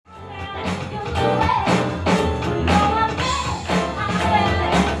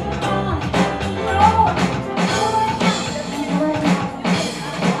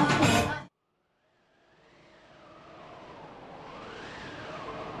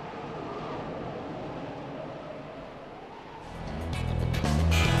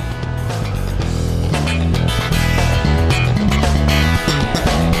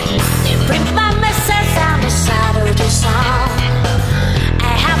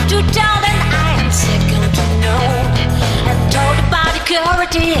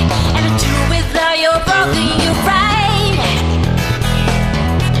reality, and the two without you broken, you're right.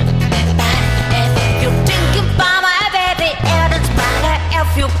 But if you're thinking about my baby, it's better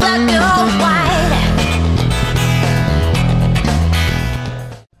if you black or white.